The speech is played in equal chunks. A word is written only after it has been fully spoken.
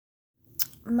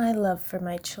My love for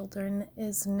my children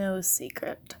is no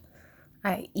secret.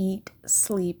 I eat,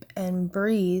 sleep, and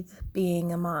breathe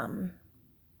being a mom.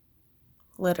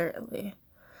 Literally.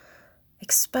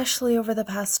 Especially over the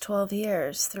past 12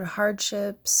 years, through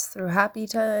hardships, through happy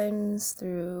times,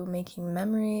 through making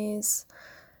memories,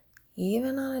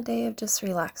 even on a day of just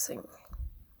relaxing.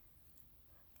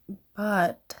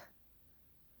 But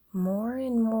more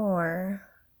and more,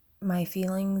 my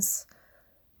feelings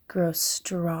grow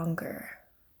stronger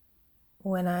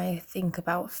when I think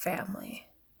about family.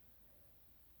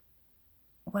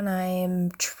 When I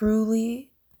am truly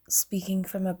speaking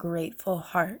from a grateful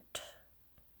heart.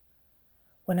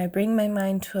 When I bring my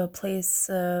mind to a place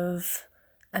of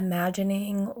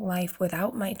imagining life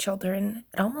without my children,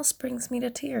 it almost brings me to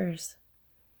tears.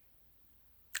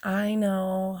 I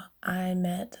know I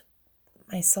met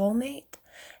my soulmate,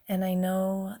 and I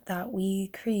know that we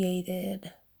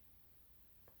created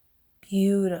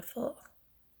beautiful,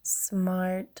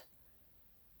 smart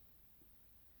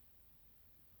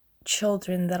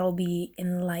children that'll be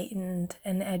enlightened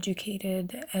and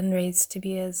educated and raised to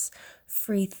be as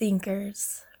free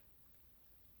thinkers.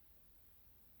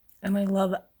 And I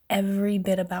love every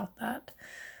bit about that.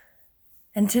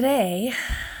 And today,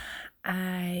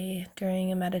 I,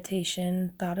 during a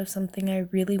meditation, thought of something I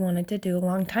really wanted to do a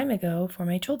long time ago for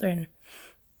my children.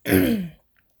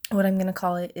 What I'm going to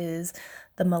call it is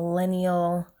the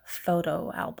Millennial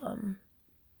Photo Album,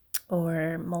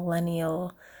 or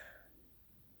Millennial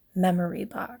Memory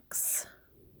Box.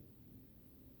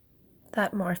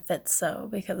 That more fits so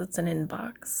because it's an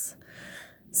inbox.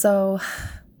 So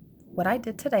what I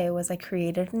did today was I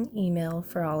created an email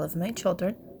for all of my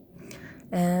children,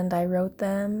 and I wrote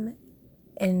them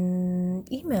an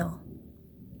email.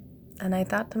 And I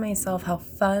thought to myself, how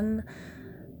fun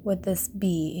would this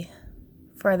be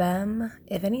for them,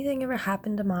 if anything ever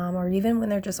happened to mom, or even when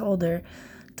they're just older,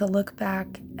 to look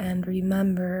back and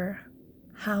remember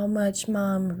how much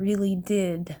mom really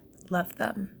did love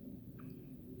them.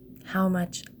 How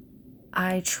much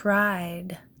I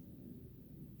tried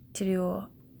to do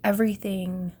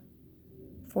everything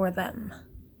for them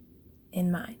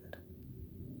in mind.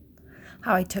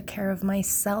 How I took care of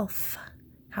myself.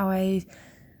 How I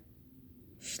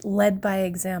led by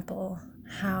example.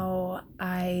 How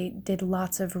I did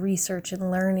lots of research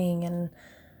and learning and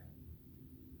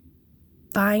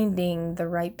finding the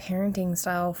right parenting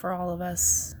style for all of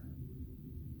us.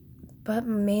 But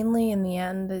mainly in the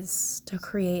end is to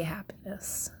create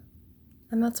happiness.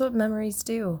 And that's what memories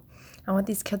do. I want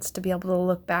these kids to be able to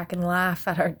look back and laugh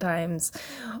at our times,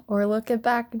 or look at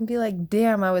back and be like,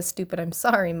 damn, I was stupid. I'm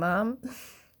sorry, Mom.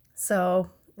 So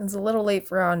it's a little late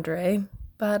for Andre,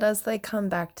 but as they come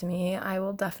back to me, I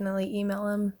will definitely email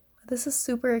him. This is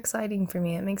super exciting for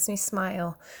me. It makes me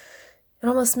smile. It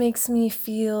almost makes me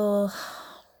feel,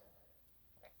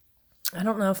 I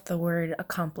don't know if the word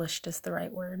accomplished is the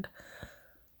right word.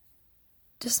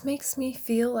 Just makes me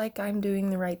feel like I'm doing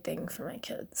the right thing for my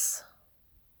kids.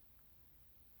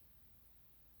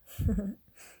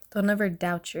 Don't ever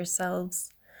doubt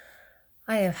yourselves.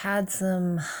 I have had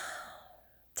some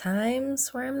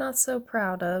times where I'm not so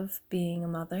proud of being a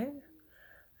mother.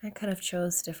 I could have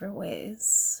chose different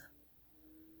ways.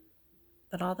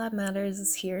 But all that matters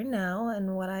is here and now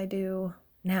and what I do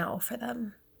now for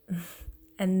them.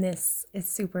 And this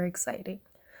is super exciting.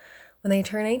 When they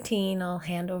turn 18, I'll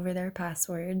hand over their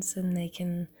passwords and they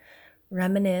can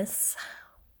reminisce.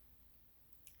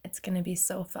 It's going to be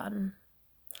so fun.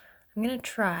 I'm going to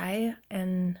try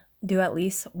and do at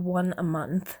least one a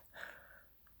month.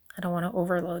 I don't want to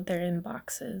overload their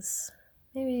inboxes.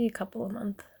 Maybe a couple a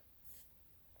month.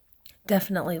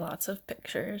 Definitely lots of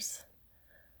pictures.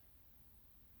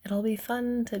 It'll be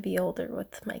fun to be older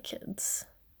with my kids.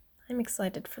 I'm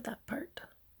excited for that part.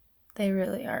 They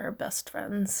really are our best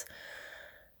friends.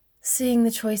 Seeing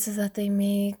the choices that they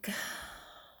make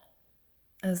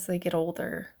as they get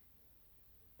older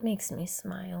makes me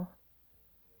smile.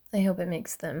 I hope it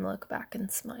makes them look back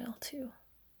and smile too.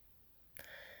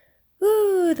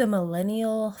 Ooh, the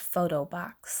Millennial Photo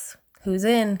Box. Who's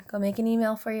in? Go make an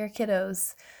email for your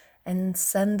kiddos and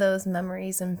send those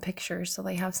memories and pictures so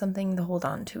they have something to hold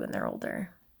on to when they're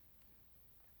older.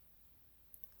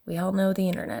 We all know the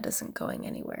internet isn't going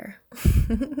anywhere.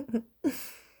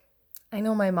 I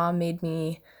know my mom made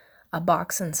me a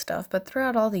box and stuff, but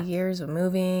throughout all the years of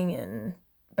moving and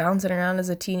bouncing around as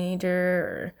a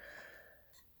teenager,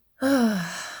 I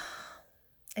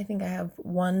think I have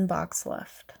one box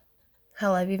left.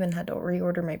 Hell, I've even had to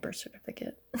reorder my birth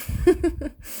certificate.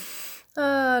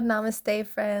 Namaste,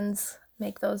 friends.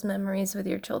 Make those memories with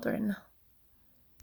your children.